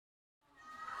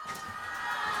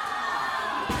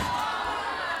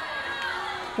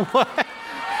What?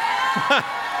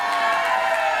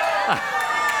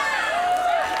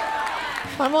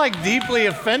 I'm like deeply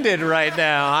offended right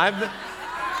now. I'm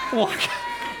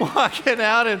walking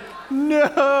out and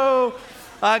no.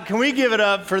 Can we give it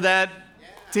up for that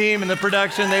team and the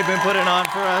production they've been putting on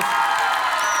for us?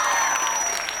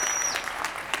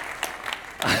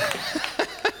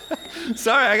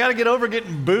 Sorry, I got to get over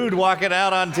getting booed walking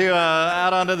out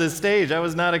onto the stage. I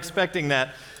was not expecting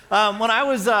that. When I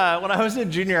was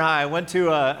in junior high, I went to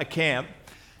a camp,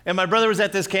 and my brother was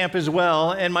at this camp as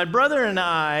well. And my brother and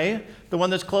I, the one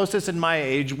that's closest in my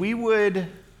age, we would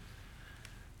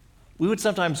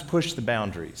sometimes push the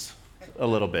boundaries a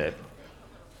little bit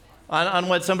on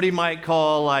what somebody might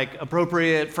call like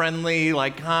appropriate, friendly,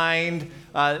 like kind.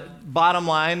 Bottom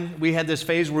line, we had this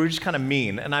phase where we were just kind of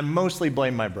mean, and I mostly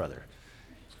blame my brother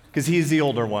because he's the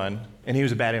older one, and he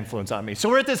was a bad influence on me. So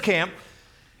we're at this camp,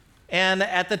 and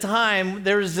at the time,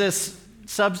 there was this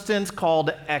substance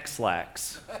called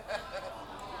X-Lax.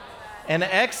 And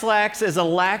X-Lax is a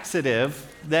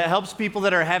laxative that helps people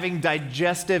that are having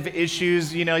digestive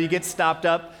issues. You know, you get stopped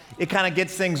up, it kind of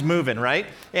gets things moving, right?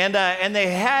 And they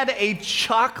had a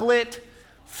chocolate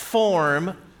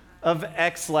form of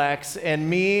X-Lax, and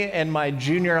me and my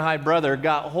junior high brother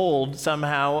got hold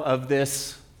somehow of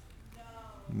this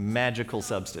magical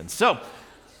substance. So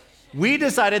we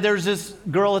decided there was this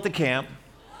girl at the camp.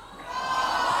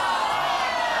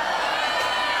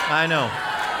 I know.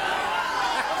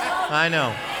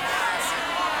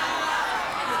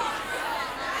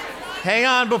 Hang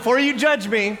on, before you judge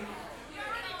me,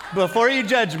 the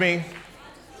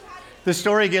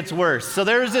story gets worse. So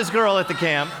there was this girl at the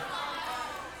camp,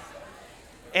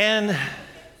 and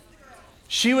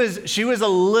she was a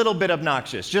little bit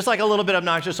obnoxious, just like a little bit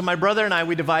obnoxious. So my brother and I,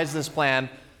 we devised this plan.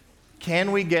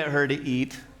 Can we get her to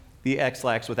eat the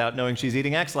X-Lax without knowing she's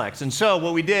eating X-Lax? And so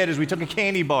what we did is we took a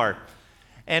candy bar,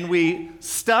 and we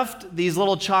stuffed these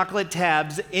little chocolate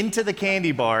tabs into the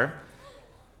candy bar,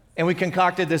 and we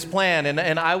concocted this plan.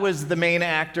 And I was the main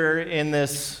actor in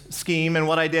this scheme, and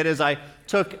what I did is I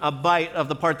took a bite of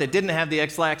the part that didn't have the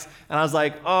X-Lax, and I was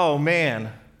like, oh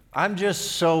man, I'm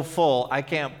just so full, I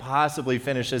can't possibly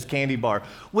finish this candy bar.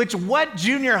 Which, what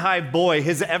junior high boy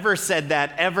has ever said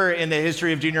that ever in the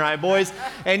history of junior high boys?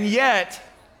 And yet,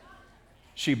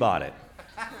 she bought it.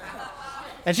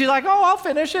 And she's like, oh, I'll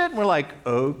finish it. And we're like,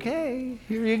 okay,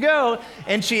 here you go.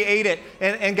 And she ate it.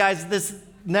 And guys, this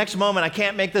next moment, I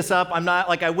can't make this up. I'm not,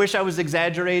 like, I wish I was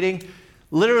exaggerating.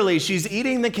 Literally, she's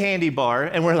eating the candy bar,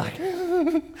 and we're like,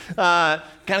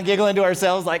 kind of giggling to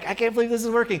ourselves, like, I can't believe this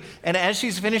is working. And as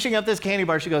she's finishing up this candy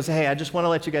bar, she goes, hey, I just want to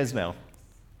let you guys know,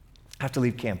 I have to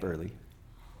leave camp early.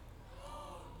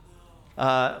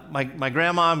 My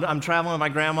grandma, I'm traveling with my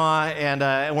grandma,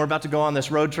 and we're about to go on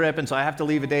this road trip, and so I have to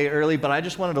leave a day early, but I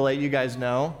just wanted to let you guys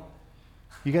know,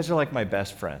 you guys are like my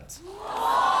best friends.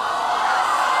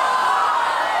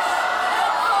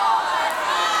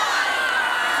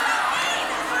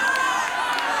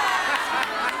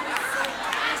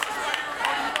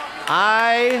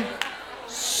 I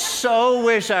so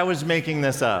wish I was making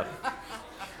this up.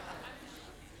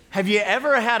 Have you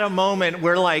ever had a moment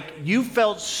where, like, you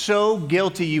felt so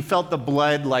guilty, you felt the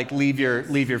blood, like, leave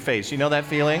your face? You know that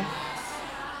feeling?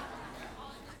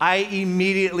 I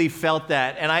immediately felt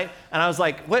that, and I was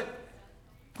like, what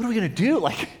are we gonna do?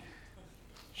 Like,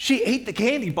 she ate the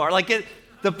candy bar. Like,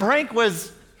 the prank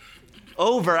was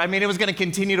over. I mean, it was going to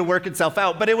continue to work itself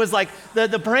out, but it was like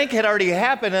the prank had already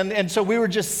happened, and so we were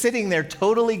just sitting there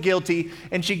totally guilty,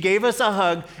 and she gave us a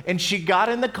hug, and she got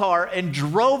in the car and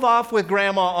drove off with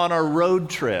Grandma on our road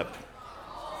trip.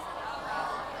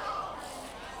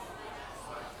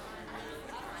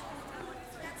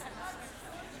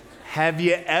 Have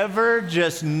you ever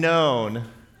just known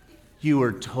you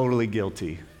were totally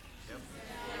guilty?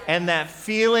 And that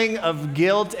feeling of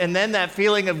guilt, and then that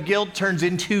feeling of guilt turns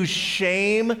into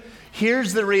shame.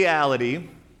 Here's the reality.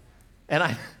 And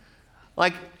I,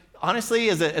 like, honestly,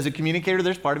 as a communicator,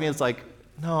 there's part of me that's like,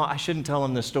 no, I shouldn't tell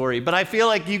him this story. But I feel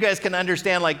like you guys can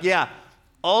understand, like, yeah,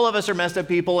 all of us are messed up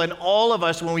people, and all of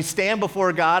us, when we stand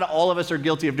before God, all of us are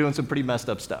guilty of doing some pretty messed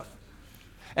up stuff.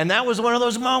 And that was one of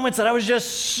those moments that I was just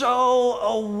so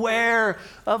aware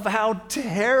of how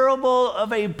terrible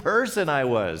of a person I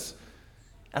was.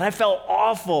 And I felt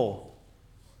awful.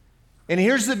 And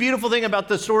here's the beautiful thing about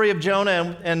the story of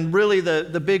Jonah, and really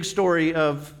the big story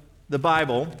of the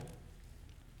Bible,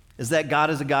 is that God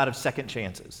is a God of second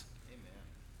chances. Amen.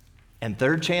 And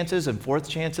third chances, and fourth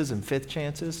chances, and fifth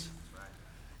chances. Right.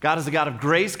 God is a God of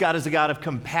grace. God is a God of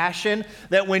compassion,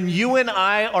 that when you and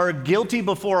I are guilty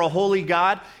before a holy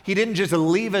God, he didn't just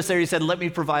leave us there. He said, let me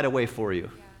provide a way for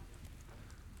you.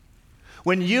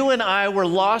 When you and I were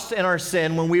lost in our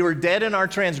sin, when we were dead in our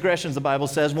transgressions, the Bible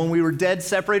says, when we were dead,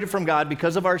 separated from God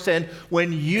because of our sin,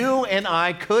 when you and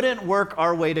I couldn't work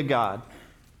our way to God,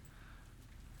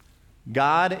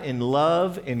 God in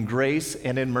love, in grace,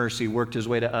 and in mercy worked his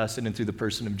way to us and in through the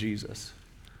person of Jesus.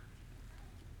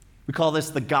 We call this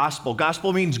the gospel.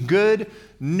 Gospel means good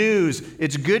news.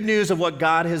 It's good news of what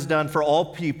God has done for all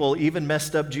people, even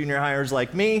messed up junior hires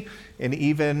like me, and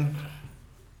even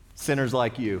sinners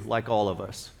like you, like all of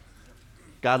us.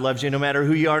 God loves you no matter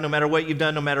who you are, no matter what you've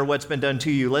done, no matter what's been done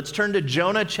to you. Let's turn to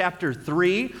Jonah chapter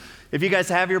 3. If you guys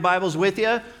have your Bibles with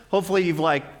you, hopefully you've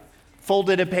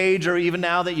folded a page, or even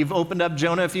now that you've opened up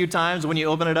Jonah a few times, when you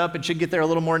open it up, it should get there a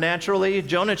little more naturally.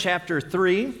 Jonah chapter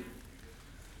 3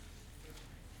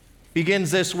 begins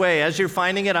this way. As you're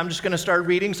finding it, I'm just going to start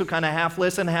reading, so kind of half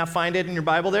listen, half find it in your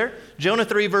Bible there. Jonah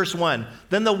 3, verse 1.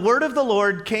 Then the word of the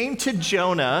Lord came to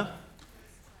Jonah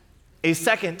a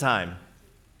second time.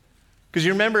 Because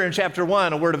you remember in chapter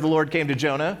 1, a word of the Lord came to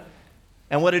Jonah.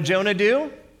 And what did Jonah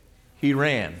do? He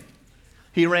ran.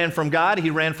 He ran from God. He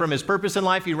ran from his purpose in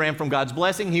life. He ran from God's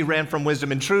blessing. He ran from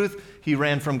wisdom and truth. He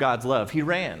ran from God's love. He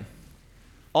ran.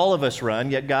 All of us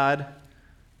run, yet God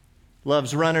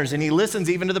loves runners, and he listens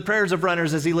even to the prayers of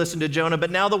runners as he listened to Jonah. But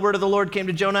now the word of the Lord came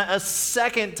to Jonah a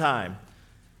second time.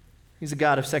 He's a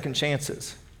God of second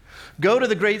chances. Go to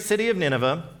the great city of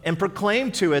Nineveh and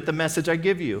proclaim to it the message I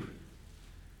give you.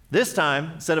 This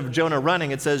time, instead of Jonah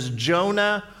running, it says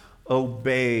Jonah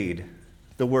obeyed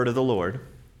the word of the Lord,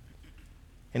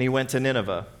 and he went to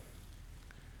Nineveh.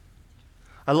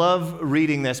 I love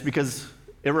reading this because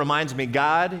it reminds me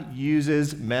God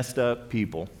uses messed up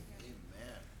people.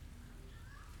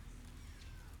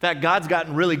 In fact, God's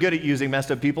gotten really good at using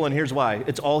messed up people, and here's why.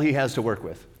 It's all he has to work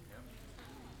with.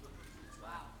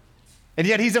 And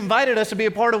yet he's invited us to be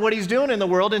a part of what he's doing in the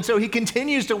world, and so he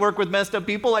continues to work with messed up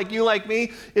people like you, like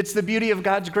me. It's the beauty of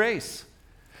God's grace.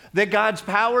 That God's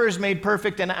power is made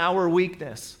perfect in our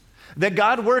weakness. That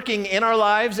God working in our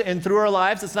lives and through our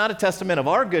lives, it's not a testament of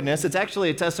our goodness, it's actually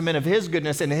a testament of his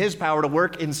goodness and his power to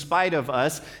work in spite of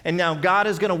us. And now God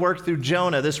is going to work through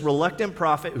Jonah, this reluctant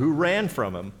prophet who ran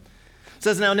from him. It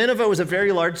says, now Nineveh was a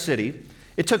very large city.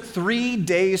 It took 3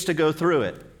 days to go through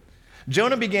it.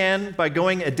 Jonah began by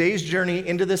going a day's journey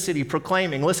into the city,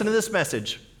 proclaiming, listen to this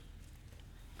message.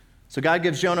 So God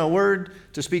gives Jonah a word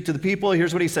to speak to the people.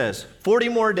 Here's what he says, 40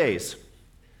 more days,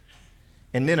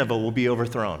 and Nineveh will be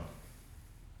overthrown.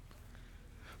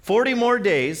 40 more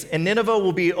days, and Nineveh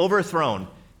will be overthrown.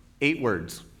 8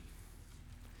 words.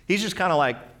 He's just kind of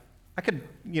like, I could,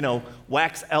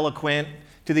 wax eloquent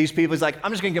to these people. He's like,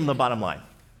 I'm just going to give them the bottom line.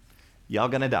 Y'all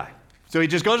going to die. So he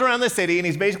just goes around the city, and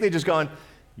he's basically just going,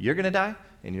 you're going to die,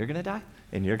 and you're going to die,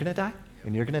 and you're going to die,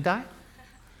 and you're going to die.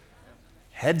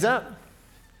 Heads up.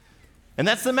 And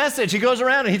that's the message. He goes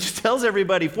around, and he just tells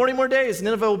everybody, 40 more days,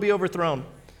 Nineveh will be overthrown.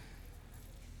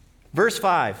 Verse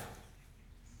 5.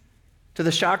 To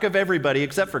the shock of everybody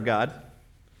except for God,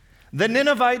 the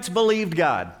Ninevites believed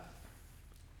God.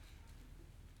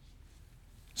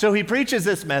 So he preaches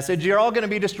this message, you're all going to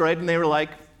be destroyed, and they were like,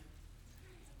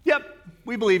 yep,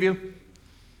 we believe you.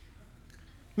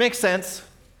 Makes sense.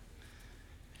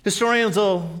 Historians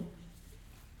will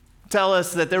tell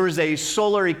us that there was a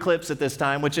solar eclipse at this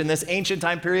time, which in this ancient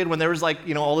time period, when there was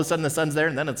all of a sudden the sun's there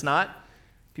and then it's not,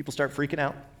 people start freaking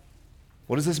out.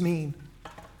 What does this mean?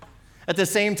 At the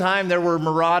same time, there were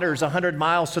marauders 100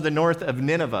 miles to the north of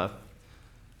Nineveh.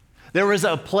 There was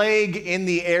a plague in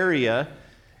the area,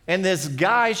 and this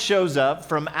guy shows up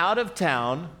from out of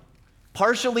town,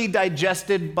 partially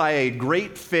digested by a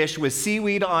great fish with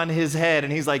seaweed on his head,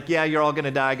 and he's like, yeah, you're all going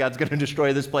to die. God's going to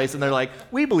destroy this place. And they're like,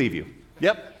 we believe you.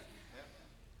 Yep.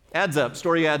 Adds up.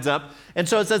 Story adds up. And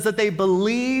so it says that they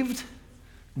believed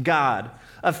God.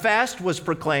 A fast was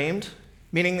proclaimed,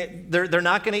 meaning that they're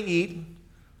not going to eat.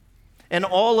 And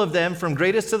all of them, from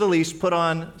greatest to the least, put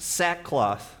on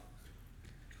sackcloth.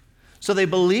 So they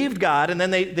believed God, and then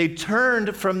they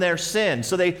turned from their sin.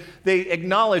 So they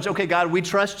acknowledged, okay, God, we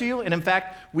trust you. And in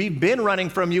fact, we've been running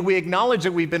from you. We acknowledge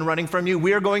that we've been running from you.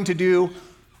 We are going to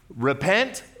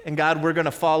repent, and God, we're going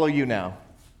to follow you now.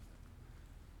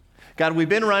 God, we've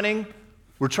been running.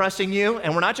 We're trusting you,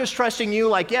 and we're not just trusting you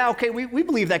like, yeah, okay, we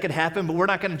believe that could happen, but we're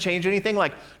not going to change anything.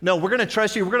 Like, no, we're going to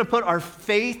trust you. We're going to put our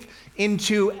faith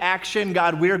into action.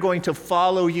 God, we are going to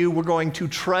follow you. We're going to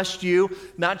trust you,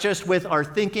 not just with our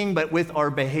thinking, but with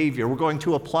our behavior. We're going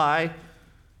to apply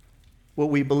what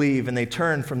we believe, and they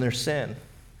turn from their sin.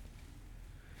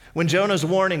 When Jonah's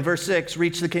warning, verse 6,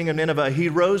 reached the king of Nineveh, he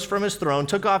rose from his throne,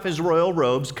 took off his royal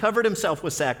robes, covered himself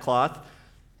with sackcloth,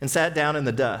 and sat down in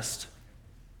the dust.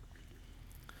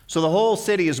 So the whole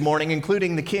city is mourning,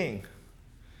 including the king.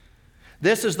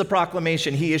 This is the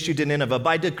proclamation he issued to Nineveh.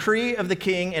 By decree of the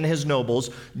king and his nobles,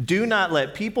 do not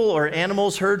let people or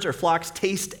animals, herds or flocks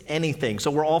taste anything. So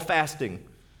we're all fasting.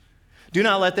 Do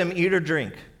not let them eat or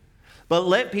drink. But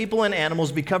let people and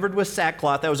animals be covered with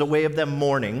sackcloth. That was a way of them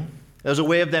mourning. That was a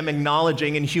way of them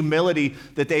acknowledging in humility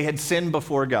that they had sinned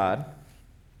before God.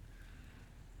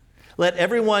 Let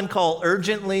everyone call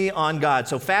urgently on God.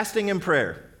 So fasting and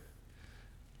prayer.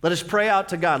 Let us pray out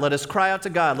to God. Let us cry out to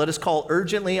God. Let us call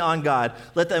urgently on God.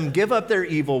 Let them give up their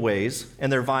evil ways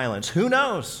and their violence. Who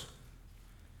knows?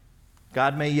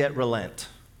 God may yet relent.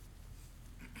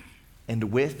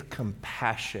 And with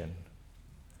compassion.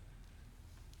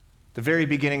 The very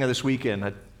beginning of this weekend,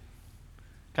 I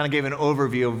kind of gave an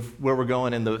overview of where we're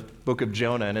going in the book of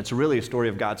Jonah, and it's really a story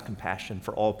of God's compassion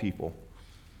for all people.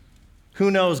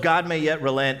 Who knows? God may yet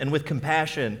relent, and with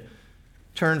compassion,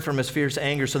 turn from his fierce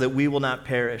anger so that we will not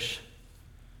perish.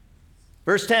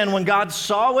 Verse 10, when God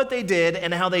saw what they did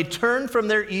and how they turned from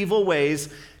their evil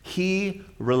ways, he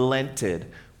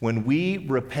relented. When we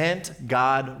repent,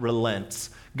 God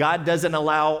relents. God doesn't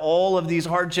allow all of these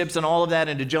hardships and all of that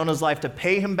into Jonah's life to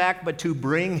pay him back, but to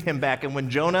bring him back. And when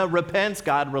Jonah repents,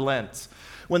 God relents.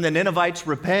 When the Ninevites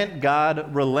repent,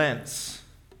 God relents.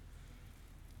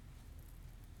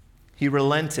 He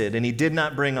relented, and he did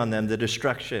not bring on them the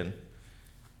destruction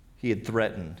he had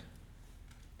threatened.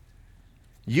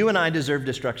 You and I deserve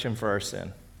destruction for our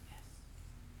sin.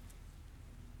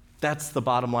 That's the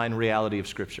bottom line reality of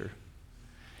Scripture.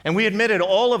 And we admit it,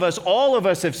 all of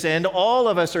us have sinned, all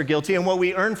of us are guilty, and what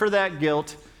we earn for that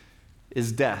guilt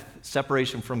is death,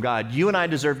 separation from God. You and I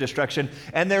deserve destruction,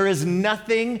 and there is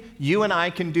nothing you and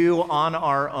I can do on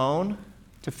our own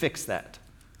to fix that.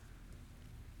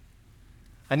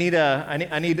 I need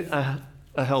a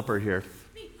helper here.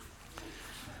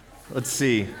 Let's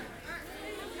see.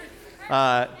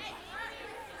 Yeah,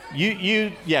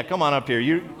 come on up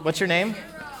here. What's your name?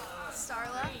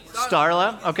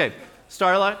 Starla? Okay.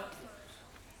 Starla?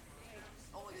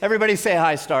 Everybody say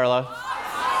hi, Starla.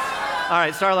 All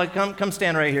right, Starla, come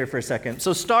stand right here for a second.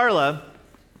 So Starla,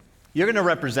 you're going to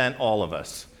represent all of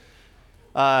us.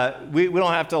 We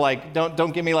don't have to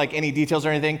don't give me any details or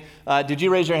anything. Did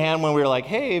you raise your hand when we were like,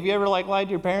 hey, have you ever lied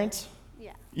to your parents?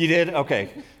 Yeah. You did? Okay,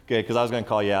 good, because I was going to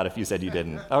call you out if you said you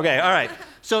didn't. Okay, all right.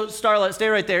 So Starla, stay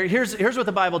right there. Here's what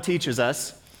the Bible teaches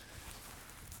us.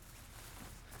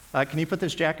 Can you put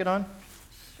this jacket on?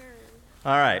 Sure.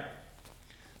 All right.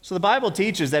 So the Bible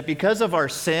teaches that because of our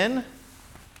sin,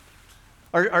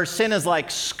 our sin is like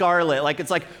scarlet.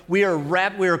 It's like we are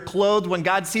wrapped, we are clothed. When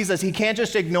God sees us, he can't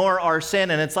just ignore our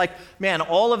sin. And it's like, man,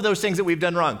 all of those things that we've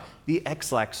done wrong. The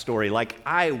X-Lax story,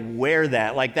 I wear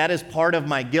that. That is part of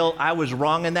my guilt. I was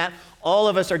wrong in that. All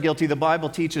of us are guilty. The Bible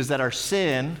teaches that our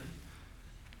sin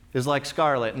is like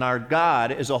scarlet. And our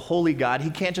God is a holy God. He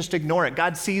can't just ignore it.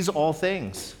 God sees all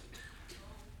things.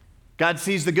 God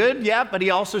sees the good, yeah, but he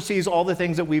also sees all the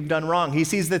things that we've done wrong. He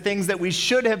sees the things that we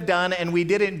should have done and we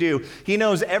didn't do. He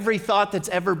knows every thought that's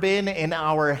ever been in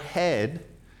our head.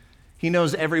 He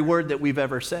knows every word that we've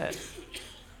ever said.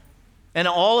 And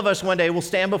all of us one day will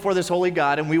stand before this holy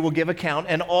God and we will give account,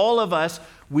 and all of us,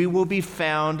 we will be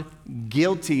found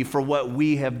guilty for what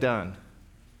we have done.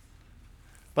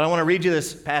 But I want to read you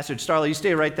this passage. Starla, you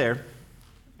stay right there.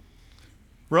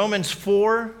 Romans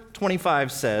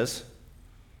 4:25 says,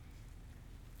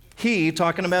 he,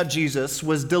 talking about Jesus,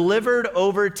 was delivered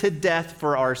over to death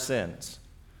for our sins.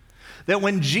 That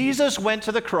when Jesus went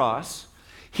to the cross,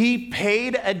 he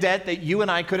paid a debt that you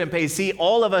and I couldn't pay. See,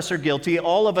 all of us are guilty.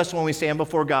 All of us, when we stand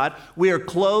before God, we are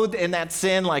clothed in that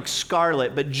sin like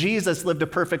scarlet. But Jesus lived a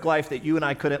perfect life that you and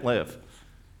I couldn't live.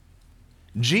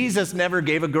 Jesus never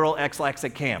gave a girl X-Lax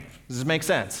at camp. Does this make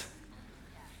sense?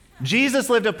 Jesus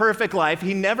lived a perfect life.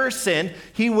 He never sinned.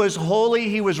 He was holy.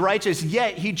 He was righteous.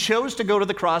 Yet he chose to go to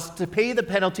the cross to pay the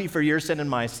penalty for your sin and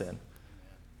my sin.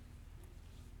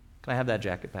 Can I have that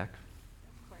jacket back?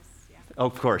 Of course, yeah. Oh,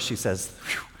 of course, she says.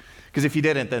 Because if you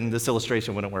didn't, then this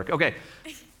illustration wouldn't work. Okay.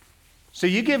 So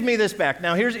you give me this back.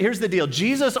 Now, here's the deal.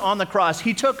 Jesus on the cross,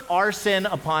 he took our sin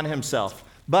upon himself.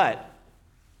 But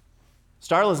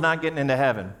Starla's not getting into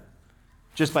heaven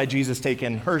just by Jesus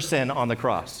taking her sin on the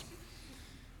cross.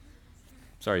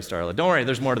 Sorry, Starla. Don't worry,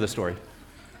 there's more to the story.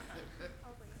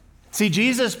 See,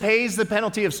 Jesus pays the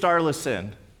penalty of Starla's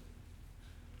sin.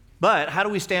 But how do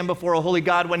we stand before a holy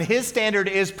God when his standard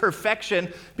is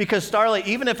perfection? Because Starla,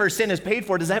 even if her sin is paid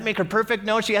for, does that make her perfect?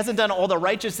 No, she hasn't done all the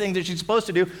righteous things that she's supposed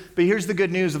to do. But here's the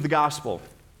good news of the gospel.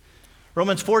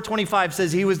 Romans 4:25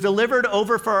 says, he was delivered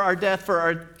over for our death,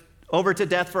 over to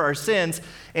death for our sins,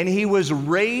 and he was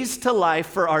raised to life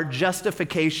for our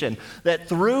justification. That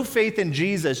through faith in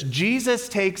Jesus, Jesus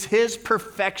takes his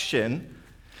perfection,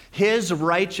 his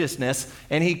righteousness,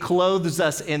 and he clothes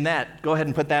us in that. Go ahead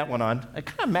and put that one on. It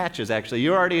kind of matches, actually.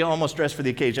 You're already almost dressed for the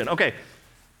occasion. Okay.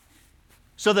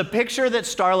 So the picture that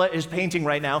Starla is painting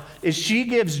right now is she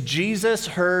gives Jesus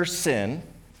her sin.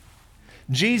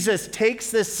 Jesus takes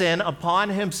this sin upon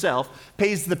himself,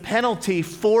 pays the penalty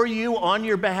for you on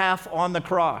your behalf on the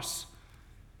cross.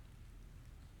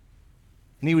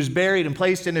 And he was buried and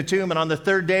placed in a tomb, and on the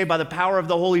third day, by the power of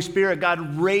the Holy Spirit,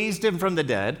 God raised him from the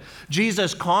dead.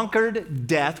 Jesus conquered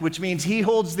death, which means he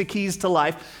holds the keys to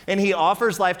life, and he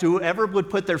offers life to whoever would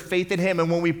put their faith in him.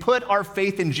 And when we put our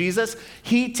faith in Jesus,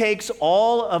 he takes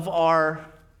all of our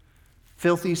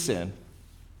filthy sin,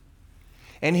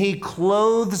 and he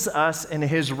clothes us in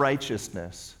his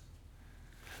righteousness.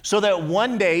 So that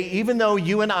one day, even though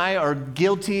you and I are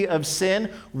guilty of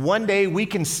sin, one day we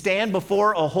can stand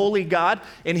before a holy God,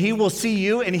 and he will see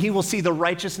you, and he will see the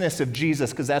righteousness of Jesus,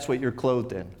 because that's what you're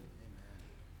clothed in.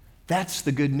 That's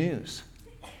the good news.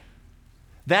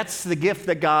 That's the gift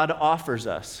that God offers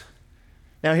us.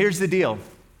 Now, here's the deal.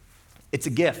 It's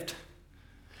a gift.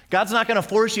 God's not going to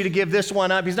force you to give this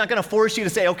one up. He's not going to force you to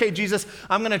say, okay, Jesus,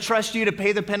 I'm going to trust you to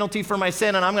pay the penalty for my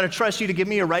sin, and I'm going to trust you to give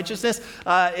me your righteousness. He's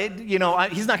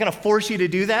not going to force you to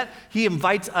do that. He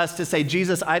invites us to say,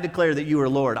 Jesus, I declare that you are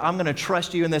Lord. I'm going to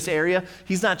trust you in this area.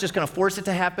 He's not just going to force it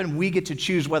to happen. We get to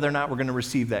choose whether or not we're going to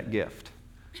receive that gift.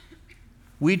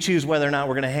 We choose whether or not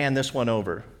we're going to hand this one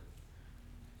over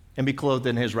and be clothed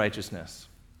in his righteousness.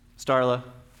 Starla,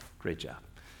 great job.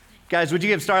 Guys, would you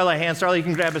give Starla a hand? Starla, you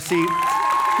can grab a seat.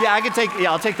 Yeah,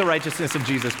 I'll take the righteousness of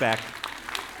Jesus back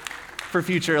for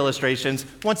future illustrations.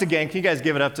 Once again, can you guys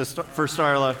give it up for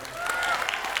Starla?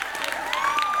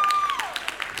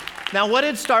 Now, what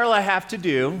did Starla have to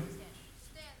do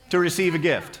to receive a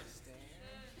gift?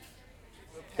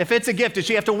 If it's a gift, did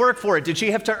she have to work for it? Did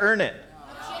she have to earn it?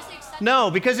 No,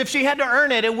 because if she had to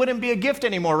earn it, it wouldn't be a gift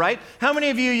anymore, right? How many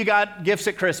of you got gifts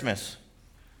at Christmas?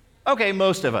 Okay,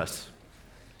 most of us.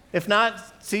 If not,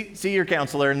 see your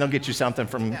counselor, and they'll get you something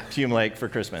from Hume Lake for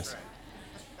Christmas.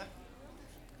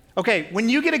 Okay, when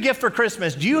you get a gift for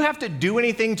Christmas, do you have to do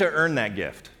anything to earn that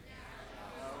gift?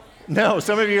 No,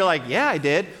 some of you are like, yeah, I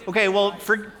did. Okay, well,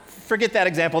 forget that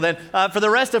example then. For the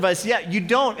rest of us, yeah, you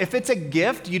don't. If it's a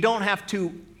gift, you don't have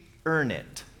to earn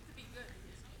it.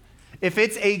 If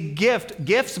it's a gift,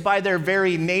 gifts by their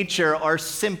very nature are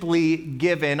simply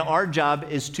given. Our job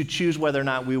is to choose whether or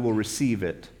not we will receive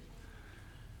it.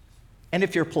 And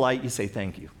if you're polite, you say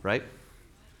thank you, right?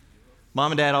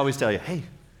 Mom and dad always tell you, hey,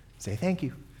 say thank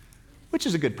you, which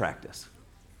is a good practice.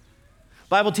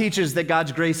 Bible teaches that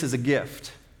God's grace is a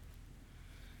gift.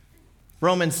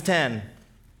 Romans 10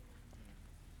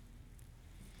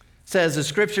 says, the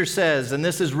scripture says, and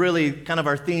this is really kind of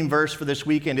our theme verse for this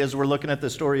weekend as we're looking at the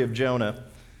story of Jonah,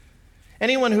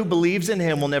 anyone who believes in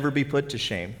him will never be put to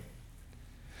shame.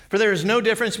 For there is no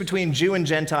difference between Jew and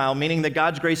Gentile, meaning that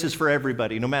God's grace is for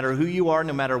everybody, no matter who you are,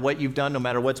 no matter what you've done, no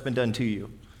matter what's been done to you.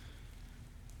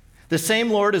 The same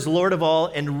Lord is Lord of all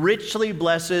and richly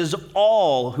blesses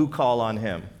all who call on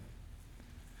him.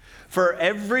 For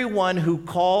everyone who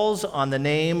calls on the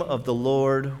name of the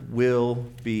Lord will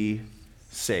be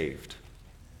saved.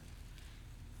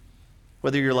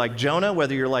 Whether you're like Jonah,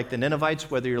 whether you're like the Ninevites,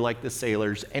 whether you're like the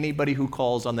sailors, anybody who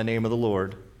calls on the name of the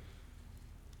Lord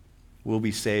will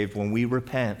be saved. When we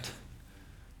repent,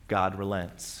 God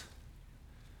relents.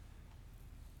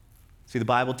 See, the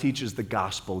Bible teaches the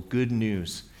gospel, good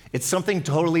news. It's something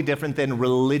totally different than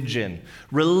religion.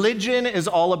 Religion is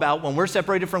all about when we're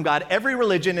separated from God. Every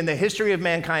religion in the history of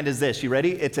mankind is this. You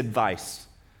ready? It's advice.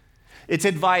 It's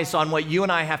advice on what you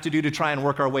and I have to do to try and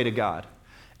work our way to God.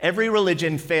 Every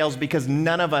religion fails because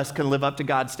none of us can live up to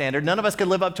God's standard. None of us can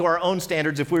live up to our own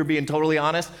standards if we were being totally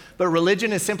honest. But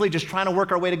religion is simply just trying to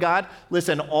work our way to God.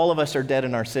 Listen, all of us are dead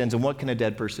in our sins. And what can a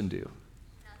dead person do?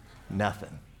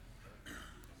 Nothing.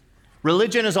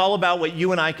 Religion is all about what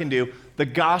you and I can do. The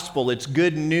gospel, it's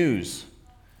good news.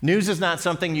 News is not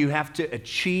something you have to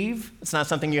achieve. It's not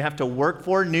something you have to work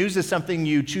for. News is something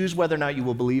you choose whether or not you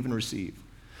will believe and receive.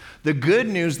 The good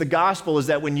news, the gospel, is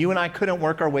that when you and I couldn't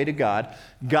work our way to God,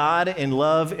 God in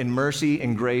love and mercy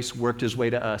and grace worked his way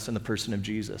to us in the person of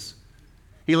Jesus.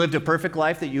 He lived a perfect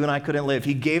life that you and I couldn't live.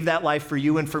 He gave that life for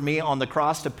you and for me on the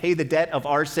cross to pay the debt of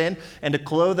our sin and to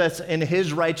clothe us in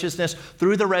his righteousness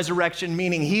through the resurrection,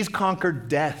 meaning he's conquered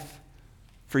death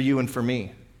for you and for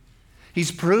me.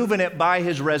 He's proven it by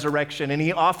his resurrection, and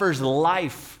he offers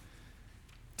life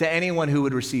to anyone who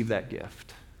would receive that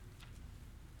gift.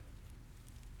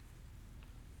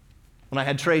 When I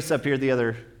had Trace up here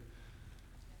the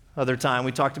other time,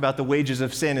 we talked about the wages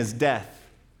of sin is death.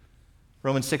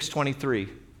 Romans 6:23.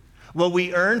 What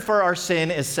we earn for our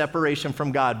sin is separation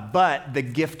from God, but the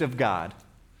gift of God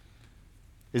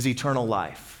is eternal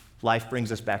life. Life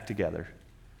brings us back together.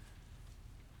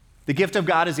 The gift of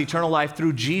God is eternal life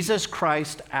through Jesus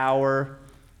Christ our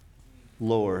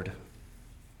Lord.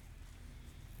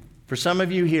 For some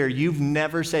of you here, you've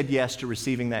never said yes to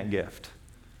receiving that gift.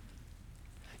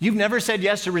 You've never said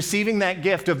yes to receiving that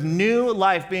gift of new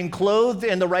life, being clothed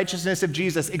in the righteousness of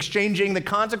Jesus, exchanging the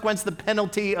consequence, the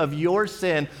penalty of your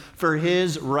sin for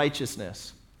his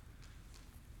righteousness.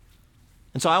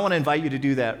 And so I want to invite you to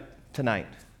do that tonight.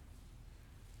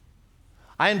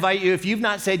 I invite you, if you've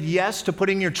not said yes to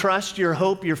putting your trust, your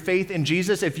hope, your faith in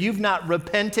Jesus, if you've not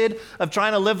repented of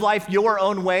trying to live life your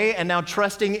own way and now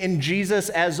trusting in Jesus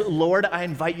as Lord, I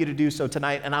invite you to do so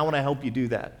tonight, and I want to help you do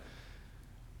that.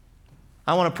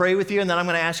 I want to pray with you, and then I'm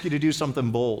going to ask you to do something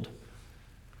bold.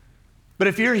 But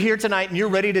if you're here tonight and you're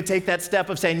ready to take that step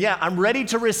of saying, yeah, I'm ready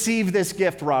to receive this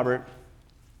gift, Robert.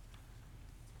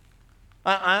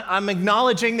 I'm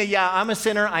acknowledging that, yeah, I'm a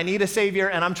sinner, I need a Savior,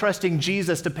 and I'm trusting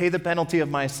Jesus to pay the penalty of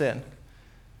my sin.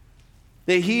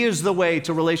 That he is the way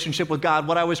to relationship with God,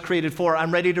 what I was created for.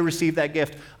 I'm ready to receive that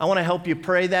gift. I want to help you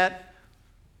pray that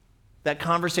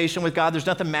conversation with God. There's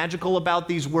nothing magical about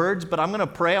these words, but I'm going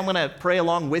to pray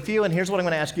along with you, and here's what I'm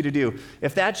going to ask you to do.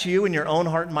 If that's you in your own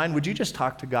heart and mind, would you just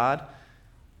talk to God?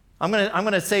 I'm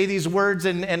going to say these words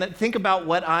and think about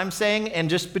what I'm saying, and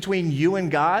just between you and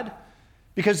God,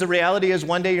 because the reality is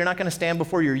one day you're not going to stand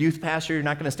before your youth pastor, you're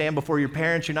not going to stand before your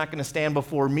parents, you're not going to stand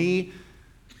before me,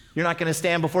 you're not going to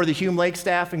stand before the Hume Lake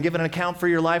staff and give an account for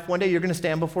your life. One day you're going to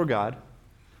stand before God.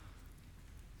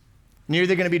 And you're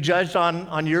either going to be judged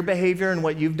on your behavior and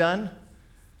what you've done,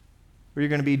 or you're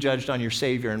going to be judged on your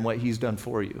Savior and what he's done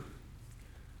for you.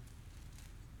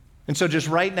 And so just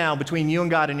right now, between you and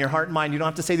God in your heart and mind, you don't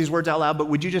have to say these words out loud, but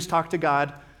would you just talk to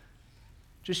God,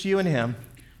 just you and him,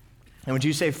 and would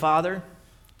you say, Father,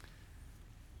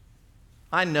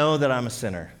 I know that I'm a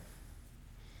sinner.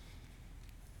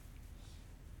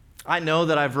 I know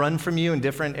that I've run from you in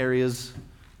different areas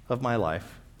of my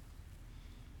life.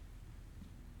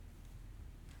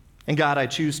 And God, I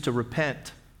choose to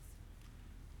repent.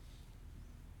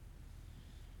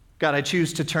 God, I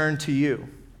choose to turn to you.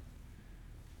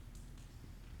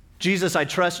 Jesus, I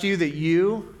trust you that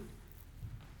you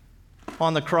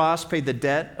on the cross paid the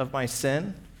debt of my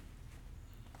sin.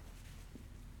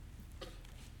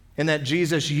 And that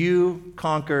Jesus, you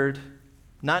conquered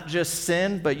not just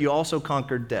sin, but you also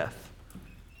conquered death.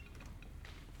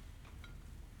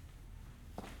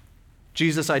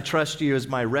 Jesus, I trust you as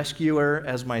my rescuer,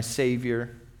 as my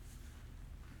Savior,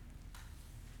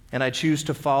 and I choose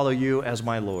to follow you as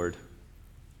my Lord.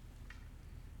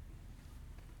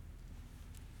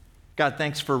 God,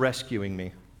 thanks for rescuing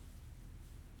me.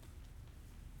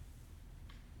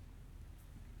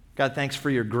 God, thanks for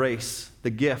your grace, the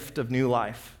gift of new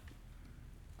life.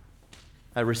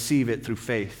 I receive it through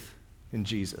faith in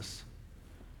Jesus.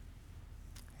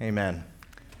 Amen.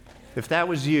 If that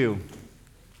was you,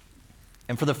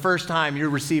 and for the first time you're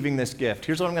receiving this gift,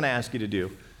 here's what I'm going to ask you to do.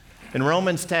 In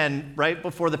Romans 10, right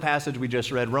before the passage we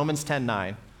just read, Romans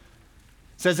 10:9,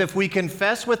 says, if we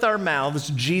confess with our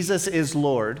mouths Jesus is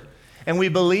Lord, and we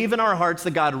believe in our hearts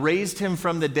that God raised him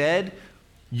from the dead,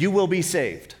 you will be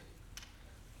saved.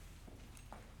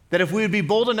 That if we would be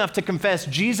bold enough to confess,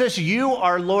 Jesus, you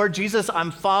are Lord. Jesus,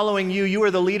 I'm following you. You are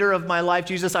the leader of my life.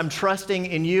 Jesus, I'm trusting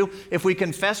in you. If we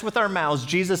confess with our mouths,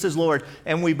 Jesus is Lord,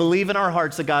 and we believe in our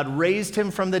hearts that God raised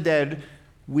him from the dead,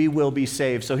 we will be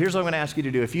saved. So here's what I'm going to ask you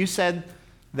to do. If you said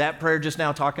that prayer just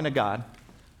now talking to God,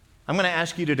 I'm going to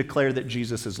ask you to declare that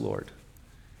Jesus is Lord.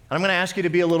 I'm going to ask you to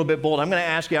be a little bit bold. I'm going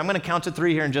to count to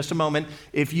 3 here in just a moment.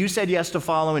 If you said yes to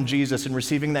following Jesus and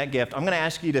receiving that gift, I'm going to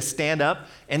ask you to stand up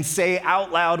and say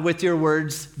out loud with your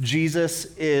words, Jesus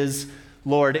is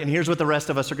Lord. And here's what the rest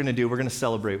of us are going to do. We're going to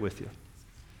celebrate with you.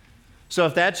 So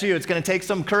if that's you, it's going to take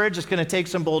some courage. It's going to take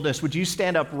some boldness. Would you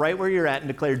stand up right where you're at and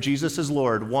declare Jesus is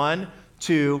Lord? 1,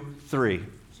 2, 3.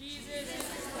 Jesus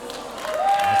is Lord.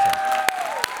 Awesome.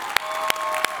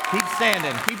 Keep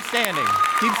standing. Keep standing.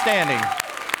 Keep standing.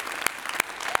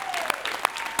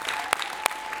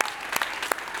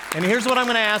 And here's what I'm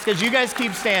going to ask as you guys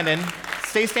keep standing.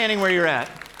 Stay standing where you're at.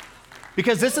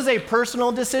 Because this is a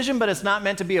personal decision, but it's not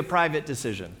meant to be a private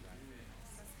decision.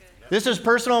 This is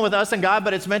personal with us and God,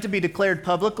 but it's meant to be declared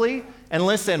publicly. And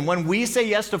listen, when we say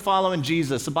yes to following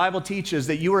Jesus, the Bible teaches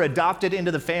that you are adopted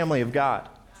into the family of God.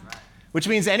 Which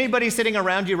means anybody sitting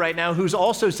around you right now who's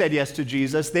also said yes to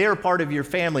Jesus, they are part of your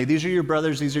family. These are your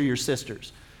brothers, these are your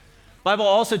sisters. Bible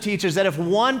also teaches that if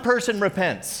one person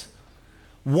repents,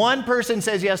 one person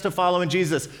says yes to following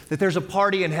Jesus, that there's a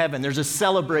party in heaven, there's a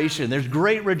celebration, there's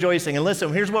great rejoicing. And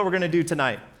listen, here's what we're going to do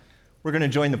tonight. We're going to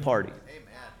join the party. Amen.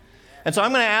 And so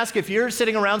I'm going to ask, if you're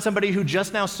sitting around somebody who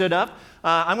just now stood up,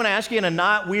 I'm going to ask you in a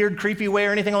not weird, creepy way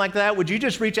or anything like that, would you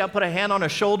just reach out, put a hand on a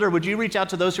shoulder? Would you reach out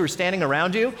to those who are standing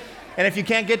around you? And if you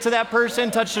can't get to that person,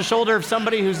 touch the shoulder of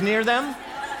somebody who's near them.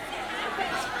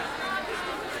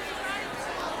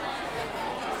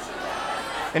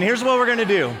 And here's what we're going to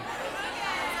do.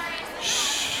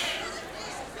 Shh.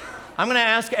 I'm going to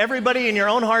ask everybody in your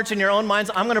own hearts and your own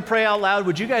minds, I'm going to pray out loud.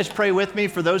 Would you guys pray with me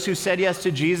for those who said yes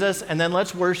to Jesus? And then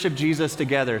let's worship Jesus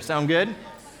together. Sound good?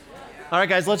 All right,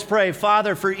 guys, let's pray.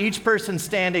 Father, for each person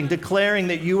standing, declaring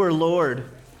that you are Lord.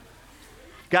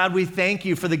 God, we thank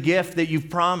you for the gift that you've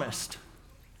promised.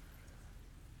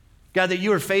 God, that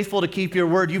you are faithful to keep your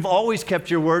word. You've always kept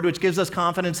your word, which gives us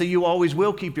confidence that you always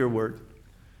will keep your word.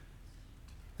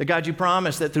 That God, you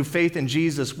promised that through faith in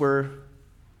Jesus, we're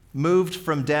moved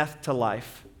from death to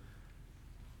life,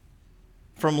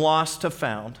 from lost to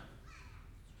found.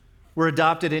 We're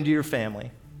adopted into your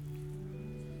family.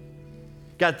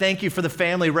 God, thank you for the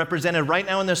family represented right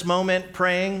now in this moment,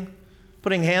 praying,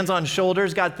 putting hands on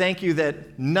shoulders. God, thank you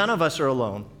that none of us are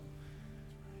alone.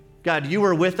 God, you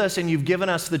are with us and you've given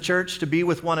us the church to be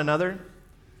with one another,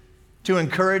 to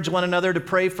encourage one another, to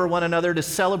pray for one another, to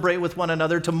celebrate with one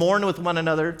another, to mourn with one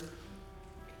another.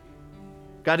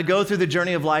 God, to go through the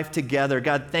journey of life together.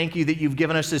 God, thank you that you've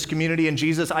given us this community. And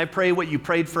Jesus, I pray what you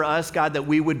prayed for us, God, that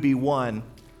we would be one.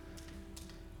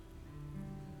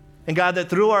 And God, that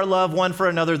through our love one for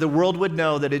another, the world would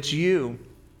know that it's you.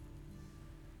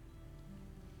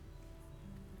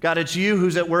 God, it's you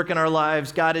who's at work in our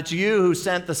lives. God, it's you who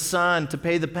sent the Son to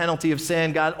pay the penalty of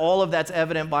sin. God, all of that's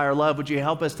evident by our love. Would you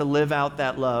help us to live out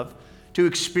that love, to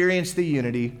experience the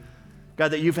unity, God,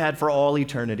 that you've had for all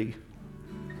eternity?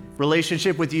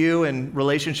 Relationship with you and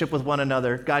relationship with one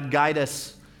another. God, guide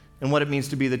us in what it means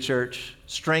to be the church.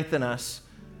 Strengthen us.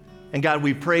 And God,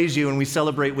 we praise you and we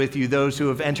celebrate with you those who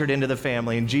have entered into the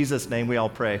family. In Jesus' name we all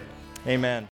pray.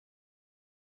 Amen.